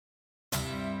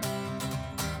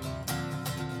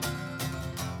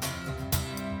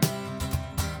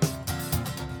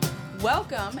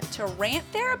Welcome to Rant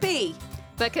Therapy.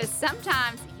 Because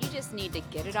sometimes you just need to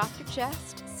get it off your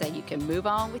chest so you can move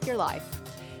on with your life.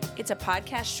 It's a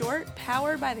podcast short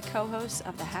powered by the co-hosts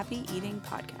of the Happy Eating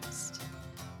Podcast.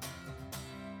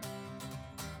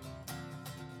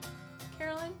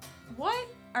 Carolyn, what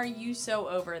are you so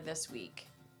over this week?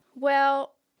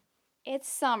 Well, it's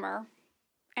summer.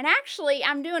 And actually,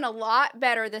 I'm doing a lot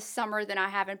better this summer than I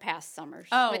have in past summers.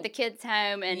 Oh. With the kids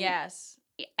home. And Yes.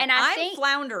 And I'm think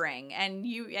floundering, and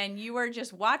you are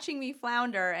just watching me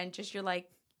flounder, and just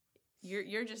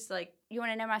you're just like, you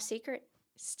want to know my secret?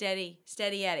 steady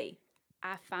Eddie.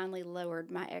 I finally lowered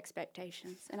my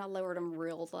expectations, and I lowered them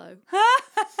real low.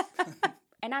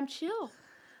 And I'm chill.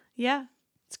 Yeah,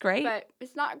 it's great. But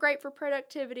it's not great for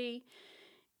productivity.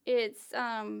 It's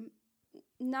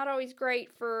not always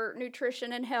great for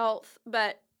nutrition and health,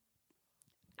 but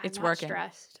It's I'm not working.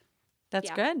 stressed.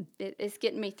 That's good. It's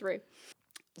getting me through.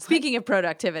 Speaking of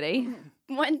productivity.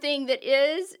 One thing that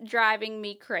is driving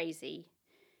me crazy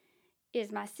is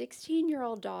my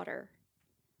 16-year-old daughter.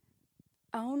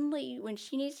 Only when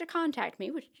she needs to contact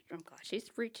me, which I'm glad she's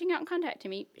reaching out and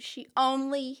contacting me, she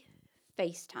only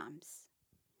FaceTimes.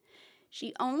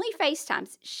 She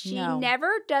No. never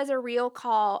does a real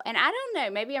call. And I don't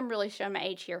know, maybe I'm really showing my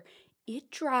age here.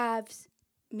 It drives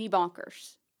me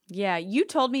bonkers. Yeah, you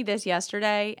told me this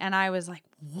yesterday, and I was like,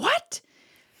 what?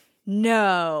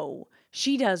 No.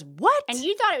 She does what? And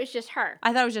you thought it was just her.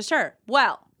 I thought it was just her.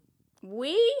 Well,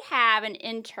 We have an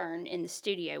intern in the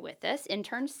studio with us.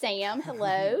 Intern Sam,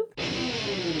 hello.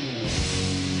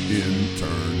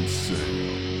 Intern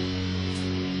Sam.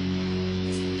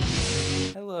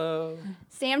 Hello.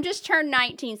 Sam just turned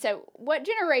 19. So what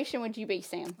generation would you be,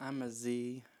 Sam? I'm a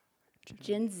Z.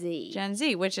 Gen Z. Gen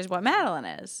Z, which is what Madeline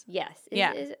is. Yes.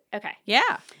 Yeah. Okay.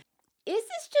 Yeah. Is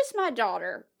this just my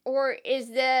daughter? Or is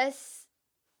FaceTime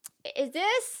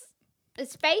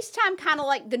kind of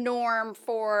like the norm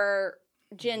for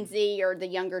Gen Z or the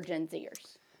younger Gen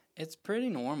Zers? It's pretty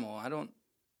normal. I don't,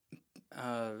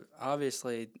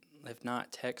 obviously, if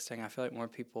not texting, I feel like more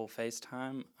people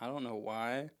FaceTime. I don't know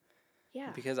why.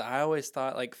 Yeah. Because I always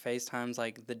thought, like, FaceTime's,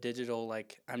 like, the digital,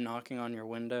 like, I'm knocking on your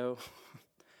window.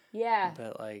 Yeah.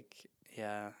 But, like,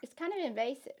 yeah. It's kind of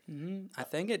invasive. I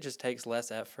think it just takes less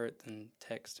effort than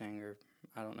texting, or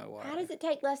I don't know why. How does it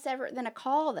take less effort than a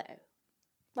call, though?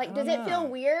 Like, I does don't it feel know.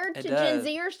 weird It to does.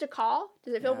 Gen Zers to call?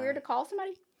 Does it feel Yeah. weird to call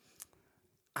somebody?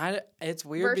 It's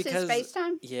weird Versus because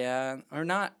FaceTime? Yeah, or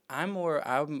not. I'm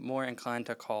more inclined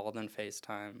to call than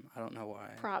FaceTime. I don't know why.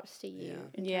 Props to you,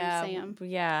 Intern Yeah. Sam.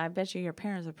 Yeah, I bet you your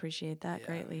parents appreciate that Yeah.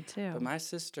 greatly, too. But my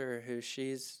sister,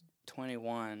 she's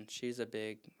 21, she's a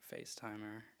big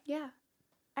FaceTimer. Yeah.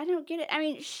 I don't get it. I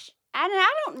mean,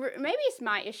 maybe it's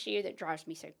my issue that drives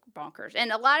me so bonkers. And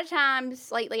a lot of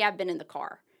times lately I've been in the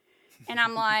car and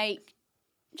I'm like,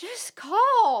 just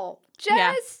call.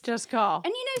 Just call.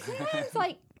 And sometimes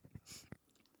like,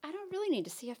 I don't really need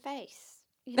to see a face,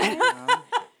 you know?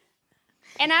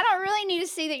 And I don't really need to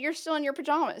see that you're still in your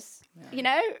pajamas, you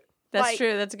know? That's like,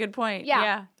 true. That's a good point.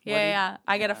 Yeah. Yeah.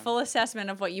 I get a full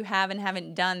assessment of what you have and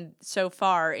haven't done so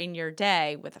far in your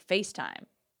day with a FaceTime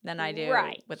than I do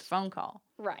with a phone call.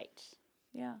 Right.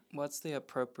 Yeah. What's the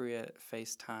appropriate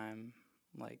FaceTime?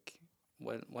 Like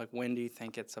when do you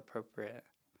think it's appropriate?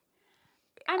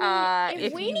 I mean,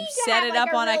 If we you need to set have it like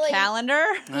up a on really, a calendar.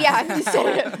 Yeah, just set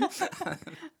it up.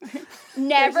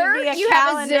 Never. There should be a You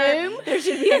calendar. have a Zoom. There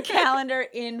should be a calendar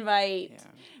invite Yeah.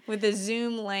 with a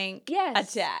Zoom link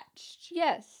Yes. attached.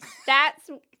 Yes, That's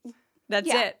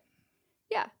Yeah. it.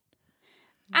 yeah.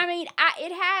 I mean,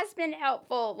 it has been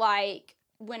helpful, like,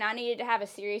 when I needed to have a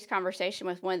serious conversation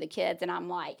with one of the kids, and I'm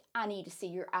like, I need to see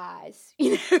your eyes.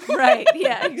 You know? Right.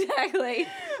 Yeah, exactly.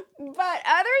 But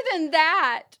other than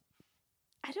that,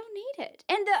 I don't need it.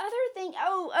 And the other thing,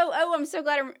 I'm so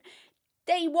glad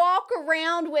they walk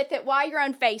around with it while you're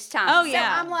on FaceTime. Oh, So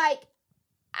yeah. I'm like,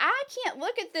 I can't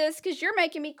look at this because you're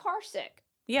making me car sick.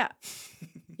 Yeah.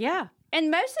 Yeah. And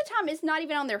most of the time, it's not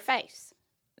even on their face.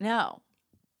 No.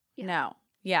 Yeah. No.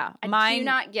 Yeah. I do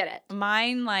not get it.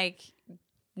 Mine, like,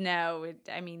 no.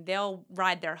 They'll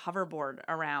ride their hoverboard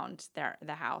around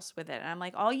the house with it. And I'm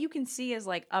like, all you can see is,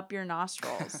 like, up your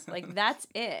nostrils. Like, that's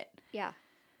it. Yeah.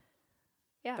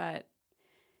 Yeah. But,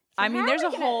 So there's how a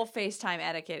are we gonna- whole FaceTime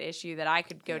etiquette issue that I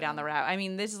could go down the route. I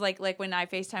mean, this is like when I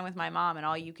FaceTime with my mom and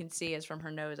all you can see is from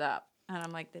her nose up. And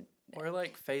I'm like, Or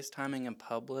like FaceTiming in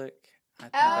public. I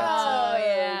think Oh, that's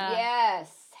yeah.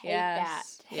 yes. Hate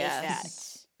Yes. that. Hate Yes.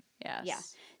 that. yes. Yeah.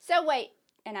 So wait,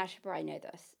 and I should probably know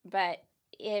this, but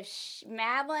if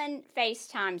Madeline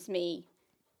FaceTimes me,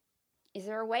 is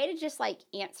there a way to just like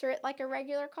answer it like a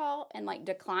regular call and like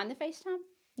decline the FaceTime?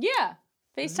 Yeah.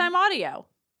 FaceTime audio.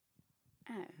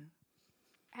 Oh.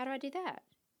 How do I do that?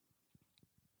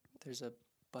 There's a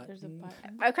button. There's a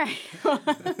button. Okay.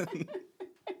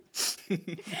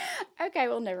 Okay,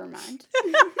 well, never mind.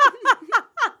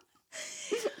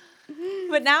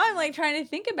 But now I'm like trying to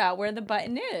think about where the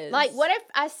button is. Like, what if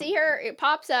I see her, it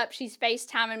pops up, she's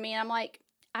FaceTiming me, and I'm like,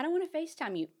 I don't want to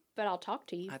FaceTime you, but I'll talk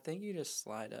to you. I think you just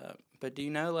slide up. But do you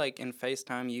know, like, in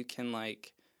FaceTime, you can,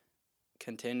 like,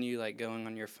 continue, like, going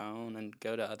on your phone and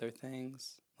go to other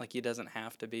things? Like, it doesn't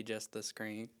have to be just the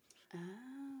screen. Oh.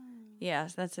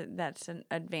 Yes, that's an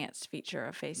advanced feature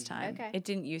of FaceTime. Okay. It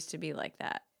didn't used to be like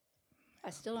that. I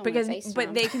still don't Because, want to FaceTime.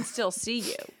 but they can still see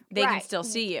you. They can Right. still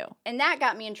see you. And that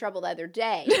got me in trouble the other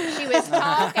day. She was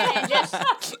talking and just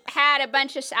had a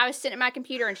bunch of... I was sitting at my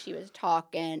computer and she was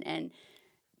talking and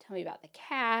telling me about the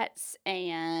cats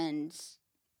and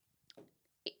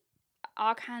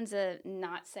all kinds of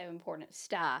not so important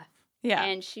stuff. Yeah.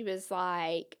 And she was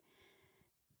like,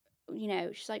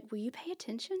 she's like, will you pay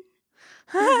attention?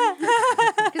 Because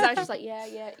I was just like,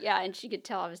 yeah. And she could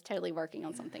tell I was totally working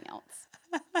on something else.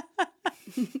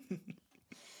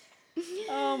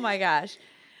 Oh my gosh.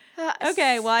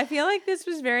 Okay, well, I feel like this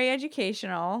was very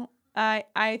educational.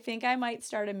 I think I might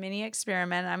start a mini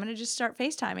experiment. I'm going to just start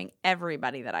FaceTiming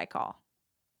everybody that I call.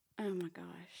 Oh my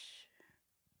gosh.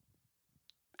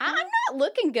 I'm not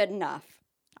looking good enough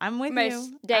I'm with most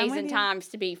you. I'm days with and you. times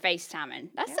to be FaceTiming.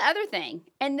 That's the other thing.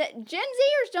 And the Gen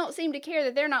Zers don't seem to care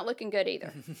that they're not looking good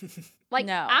either. Like,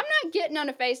 No. I'm not getting on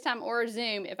a FaceTime or a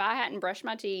Zoom if I hadn't brushed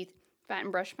my teeth, if I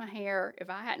hadn't brushed my hair,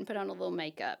 if I hadn't put on a little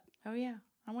makeup. Oh, yeah.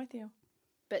 I'm with you.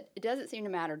 But it doesn't seem to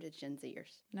matter to Gen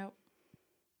Zers. Nope.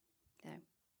 So.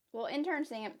 Well, intern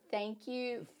Sam, thank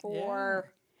you for...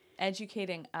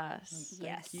 Educating us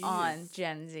Yes. you. on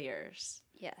Gen Zers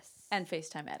Yes. and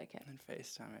FaceTime etiquette. And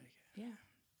FaceTime etiquette. Yeah.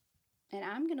 And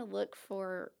I'm going to look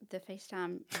for the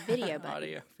FaceTime video button.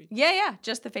 Audio feed. Yeah.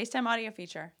 Just the FaceTime audio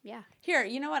feature. Yeah. Here,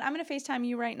 you know what? I'm going to FaceTime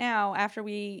you right now after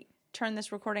we turn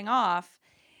this recording off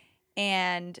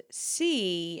and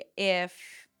see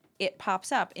if it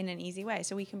pops up in an easy way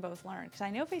so we can both learn. Because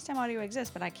I know FaceTime audio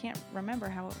exists, but I can't remember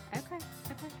how it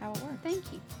works.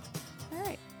 Thank you. All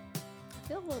right. I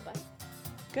feel a little better.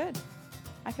 Good.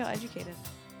 I feel educated.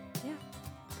 Yeah.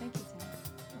 Thank you, Sam.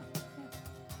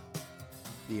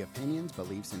 The opinions,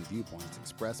 beliefs, and viewpoints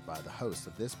expressed by the hosts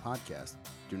of this podcast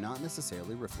do not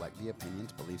necessarily reflect the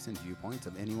opinions, beliefs, and viewpoints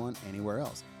of anyone anywhere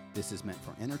else. This is meant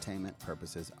for entertainment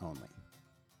purposes only.